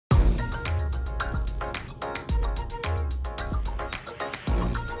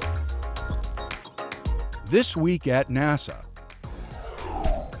This week at NASA.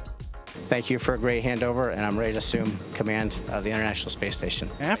 Thank you for a great handover, and I'm ready to assume command of the International Space Station.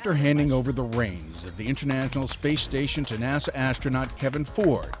 After handing over the reins of the International Space Station to NASA astronaut Kevin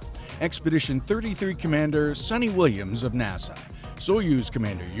Ford, Expedition 33 Commander Sonny Williams of NASA, Soyuz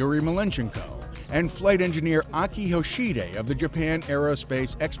Commander Yuri Malenchenko, and Flight Engineer Aki Hoshide of the Japan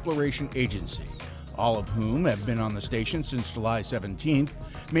Aerospace Exploration Agency, all of whom have been on the station since July 17th,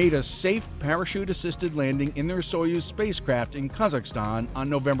 made a safe parachute-assisted landing in their Soyuz spacecraft in Kazakhstan on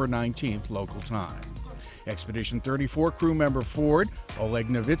November 19th local time. Expedition 34 crew member Ford, Oleg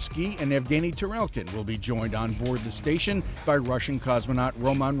Novitsky, and Evgeny Tarelkin will be joined on board the station by Russian cosmonaut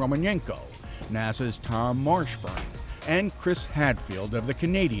Roman Romanenko, NASA's Tom Marshburn, and Chris Hadfield of the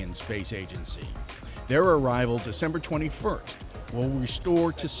Canadian Space Agency. Their arrival December 21st will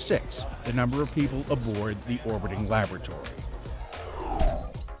restore to 6 the number of people aboard the orbiting laboratory.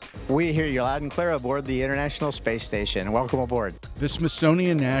 We hear you loud and clear aboard the International Space Station. Welcome aboard. The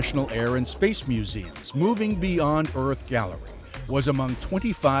Smithsonian National Air and Space Museum's Moving Beyond Earth Gallery was among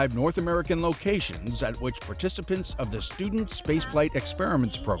 25 North American locations at which participants of the Student Spaceflight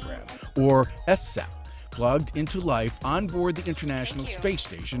Experiments Program, or SSEP, plugged into life on board the International Space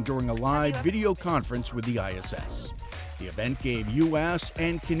Station during a live video conference with the ISS. The event gave U.S.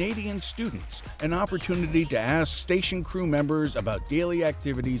 and Canadian students an opportunity to ask station crew members about daily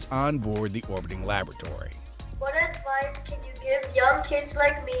activities on board the orbiting laboratory. What advice can you give young kids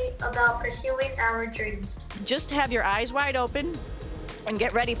like me about pursuing our dreams? Just have your eyes wide open and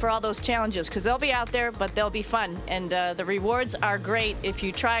get ready for all those challenges, because they'll be out there, but they'll be fun. And the rewards are great if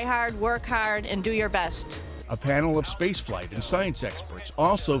you try hard, work hard, and do your best. A panel of spaceflight and science experts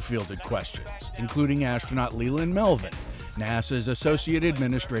also fielded questions, including astronaut Leland Melvin, NASA's Associate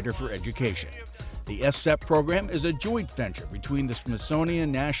Administrator for Education. The SSEP program is a joint venture between the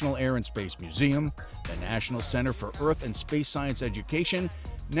Smithsonian National Air and Space Museum, the National Center for Earth and Space Science Education,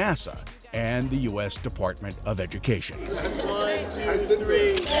 NASA, and the U.S. Department of Education. 1, 2,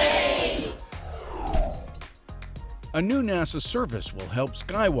 3. Yay! A new NASA service will help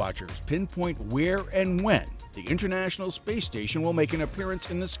skywatchers pinpoint where and when the International Space Station will make an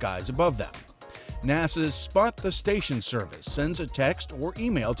appearance in the skies above them. NASA's Spot the Station service sends a text or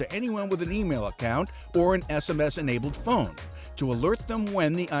email to anyone with an email account or an SMS-enabled phone to alert them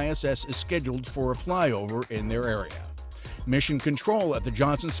when the ISS is scheduled for a flyover in their area. Mission Control at the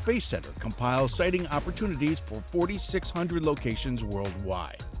Johnson Space Center compiles sighting opportunities for 4,600 locations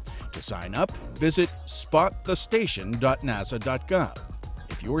worldwide. To sign up, visit spotthestation.nasa.gov.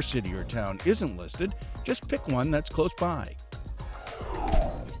 If your city or town isn't listed, just pick one that's close by.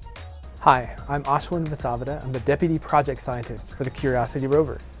 Hi, I'm Ashwin Vasavada. I'm the Deputy Project Scientist for the Curiosity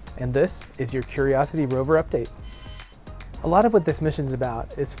rover, and this is your Curiosity rover update. A lot of what this mission is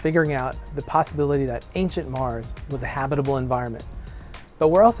about is figuring out the possibility that ancient Mars was a habitable environment. But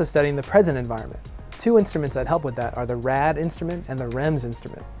we're also studying the present environment. Two instruments that help with that are the RAD instrument and the REMS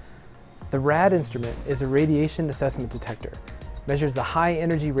instrument. The RAD instrument is a radiation assessment detector. It measures the high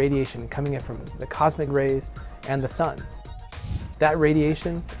energy radiation coming in from the cosmic rays and the sun. That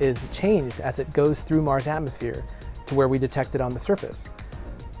radiation is changed as it goes through Mars' atmosphere to where we detect it on the surface.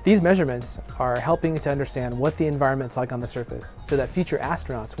 These measurements are helping to understand what the environment's like on the surface so that future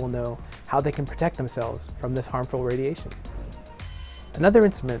astronauts will know how they can protect themselves from this harmful radiation. Another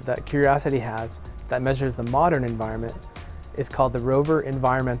instrument that Curiosity has that measures the modern environment is called the Rover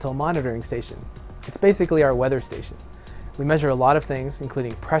Environmental Monitoring Station. It's basically our weather station. We measure a lot of things,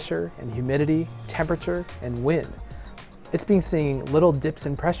 including pressure and humidity, temperature, and wind. It's been seeing little dips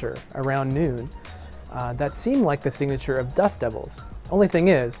in pressure around noon that seem like the signature of dust devils. Only thing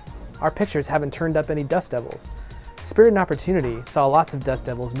is, our pictures haven't turned up any dust devils. Spirit and Opportunity saw lots of dust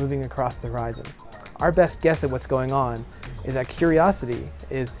devils moving across the horizon. Our best guess at what's going on is that Curiosity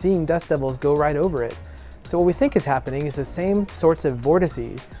is seeing dust devils go right over it. So what we think is happening is the same sorts of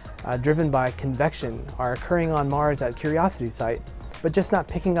vortices driven by convection are occurring on Mars at Curiosity's site, but just not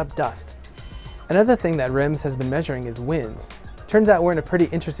picking up dust. Another thing that REMS has been measuring is winds. Turns out we're in a pretty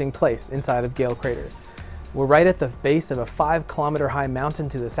interesting place inside of Gale Crater. We're right at the base of a 5-kilometer high mountain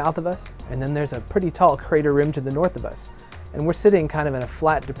to the south of us, and then there's a pretty tall crater rim to the north of us. And we're sitting kind of in a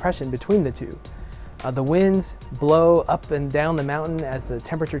flat depression between the two. The winds blow up and down the mountain as the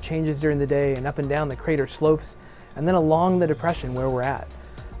temperature changes during the day, and up and down the crater slopes, and then along the depression where we're at.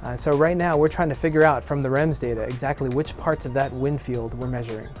 So right now we're trying to figure out from the REMS data exactly which parts of that wind field we're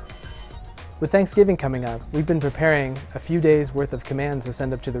measuring. With Thanksgiving coming up, we've been preparing a few days worth of commands to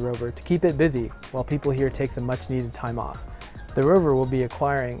send up to the rover to keep it busy while people here take some much needed time off. The rover will be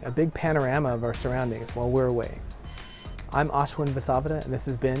acquiring a big panorama of our surroundings while we're away. I'm Ashwin Vasavada, and this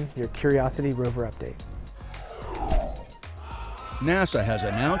has been your Curiosity rover update. NASA has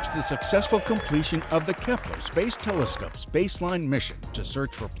announced the successful completion of the Kepler Space Telescope's baseline mission to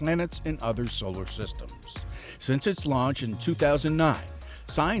search for planets in other solar systems. Since its launch in 2009,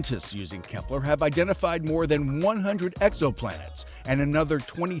 scientists using Kepler have identified more than 100 exoplanets and another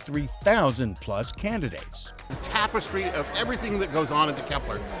 23,000 plus candidates. The tapestry of everything that goes on into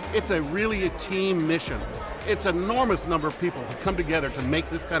Kepler, it's really a team mission. It's an enormous number of people who come together to make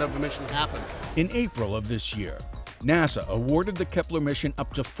this kind of a mission happen. In April of this year, NASA awarded the Kepler mission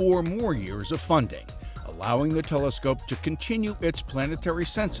up to 4 more years of funding, allowing the telescope to continue its planetary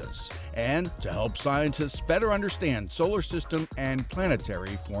census and to help scientists better understand solar system and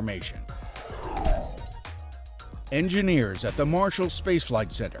planetary formation. Engineers at the Marshall Space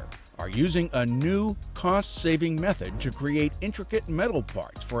Flight Center are using a new, cost-saving method to create intricate metal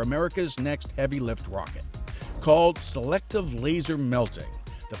parts for America's next heavy-lift rocket, called selective laser melting.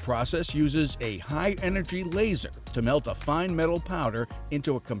 The process uses a high-energy laser to melt a fine metal powder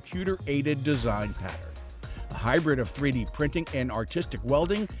into a computer-aided design pattern. A hybrid of 3D printing and artistic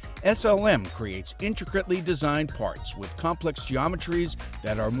welding, SLM creates intricately designed parts with complex geometries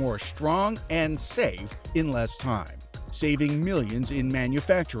that are more strong and safe in less time, saving millions in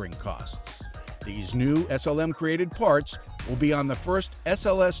manufacturing costs. These new SLM-created parts will be on the first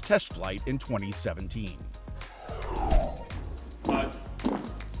SLS test flight in 2017.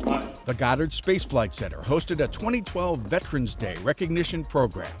 The Goddard Space Flight Center hosted a 2012 Veterans Day recognition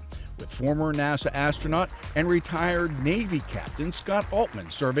program with former NASA astronaut and retired Navy Captain Scott Altman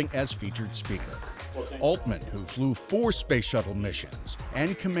serving as featured speaker. Altman, who flew 4 space shuttle missions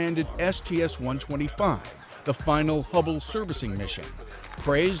and commanded STS-125, the final Hubble servicing mission,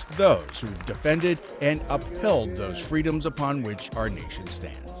 praised those who defended and upheld those freedoms upon which our nation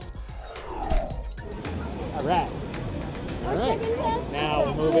stands. All right.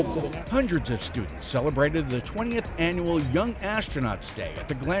 Now move it to the next. Hundreds of students celebrated the 20th annual Young Astronauts Day at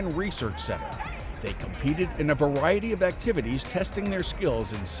the Glenn Research Center. They competed in a variety of activities testing their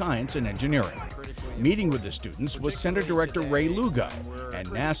skills in science and engineering. Meeting with the students was Center Director Ray Lugo and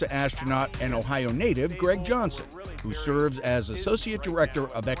NASA astronaut and Ohio native Greg Johnson, who serves as Associate Director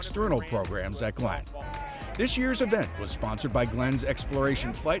of External Programs at Glenn. This year's event was sponsored by Glenn's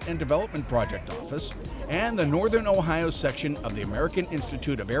Exploration Flight and Development Project Office and the Northern Ohio section of the American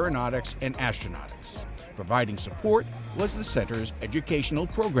Institute of Aeronautics and Astronautics. Providing support was the center's Educational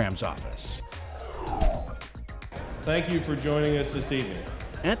Programs Office. Thank you for joining us this evening.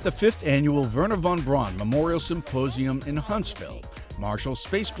 At the 5th Annual Werner von Braun Memorial Symposium in Huntsville, Marshall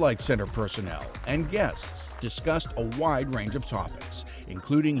Space Flight Center personnel and guests discussed a wide range of topics,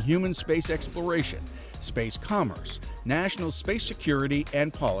 including human space exploration, space commerce, national space security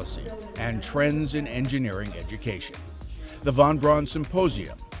and policy, and trends in engineering education. The Von Braun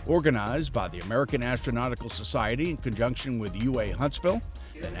Symposium, organized by the American Astronautical Society in conjunction with UA Huntsville,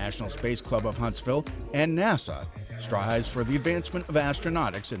 the National Space Club of Huntsville, and NASA, strives for the advancement of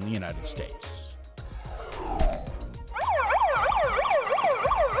astronautics in the United States.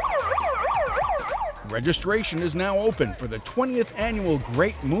 Registration is now open for the 20th annual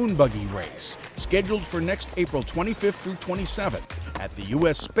Great Moon Buggy Race, scheduled for next April 25th through 27th at the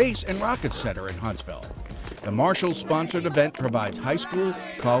U.S. Space and Rocket Center in Huntsville. The Marshall-sponsored event provides high school,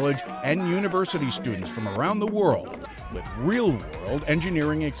 college, and university students from around the world with real-world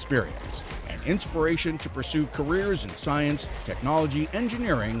engineering experience and inspiration to pursue careers in science, technology,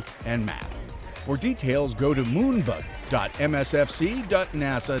 engineering, and math. For details, go to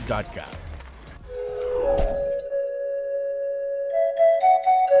moonbuggy.msfc.nasa.gov.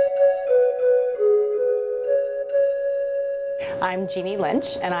 I'm Jeannie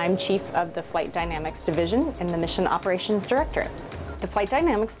Lynch, and I'm Chief of the Flight Dynamics Division in the Mission Operations Directorate. The Flight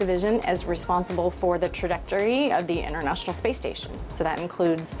Dynamics Division is responsible for the trajectory of the International Space Station. So that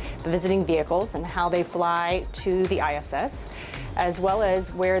includes the visiting vehicles and how they fly to the ISS, as well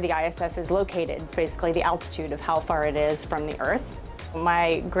as where the ISS is located, basically the altitude of how far it is from the Earth.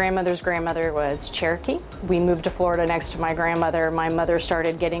 My grandmother's grandmother was Cherokee. We moved to Florida next to my grandmother. My mother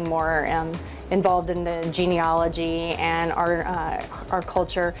started getting more involved in the genealogy and our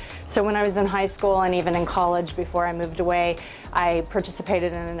culture. So when I was in high school and even in college before I moved away, I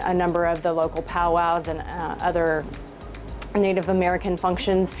participated in a number of the local powwows and other Native American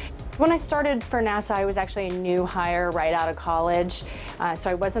functions. When I started for NASA, I was actually a new hire right out of college, so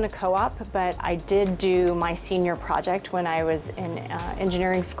I wasn't a co-op, but I did do my senior project when I was in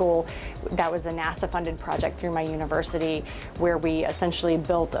engineering school. That was a NASA-funded project through my university where we essentially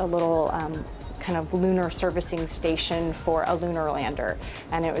built a little kind of lunar servicing station for a lunar lander.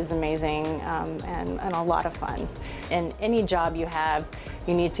 And it was amazing and a lot of fun. In any job you have,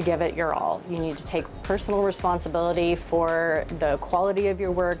 you need to give it your all. You need to take personal responsibility for the quality of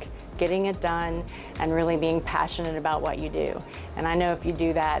your work, getting it done, and really being passionate about what you do. And I know if you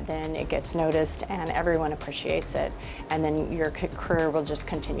do that, then it gets noticed and everyone appreciates it. And then your career will just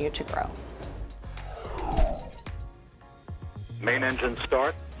continue to grow. Main engine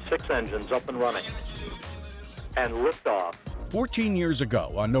start, 6 engines up and running. And liftoff. 14 years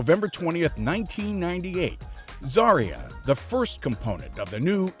ago, on November 20th, 1998, Zarya, the first component of the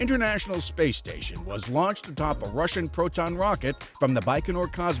new International Space Station, was launched atop a Russian Proton rocket from the Baikonur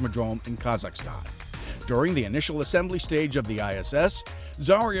Cosmodrome in Kazakhstan. During the initial assembly stage of the ISS,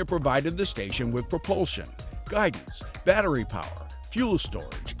 Zarya provided the station with propulsion, guidance, battery power, fuel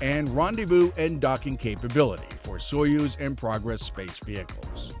storage, and rendezvous and docking capability for Soyuz and Progress space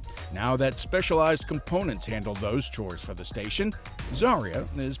vehicles. Now that specialized components handle those chores for the station, Zarya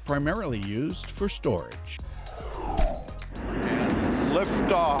is primarily used for storage. And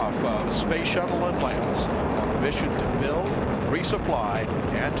liftoff of Space Shuttle Atlantis on a mission to build, resupply,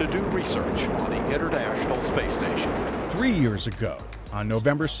 and to do research on the International Space Station. 3 years ago, on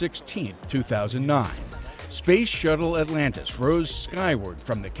November 16, 2009, Space Shuttle Atlantis rose skyward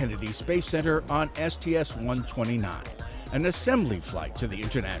from the Kennedy Space Center on STS-129, an assembly flight to the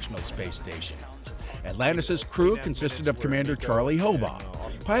International Space Station. Atlantis' crew consisted of Commander Charlie Hobaugh,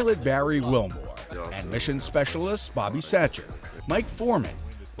 pilot Barry Wilmore, and mission specialists Bobby Satcher, Mike Foreman,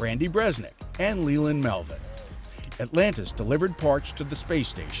 Randy Bresnick, and Leland Melvin. Atlantis delivered parts to the space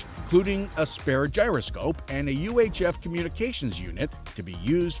station, including a spare gyroscope and a UHF communications unit to be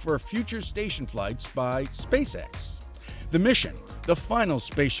used for future station flights by SpaceX. The mission, the final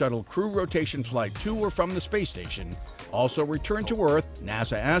Space Shuttle Crew Rotation Flight Tour from the space station, also returned to Earth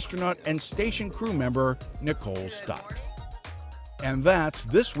NASA astronaut and station crew member Nicole Stott. And that's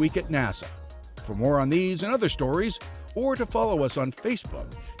This Week at NASA. For more on these and other stories, or to follow us on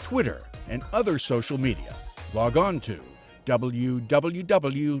Facebook, Twitter, and other social media, log on to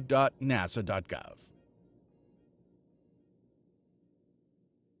www.nasa.gov.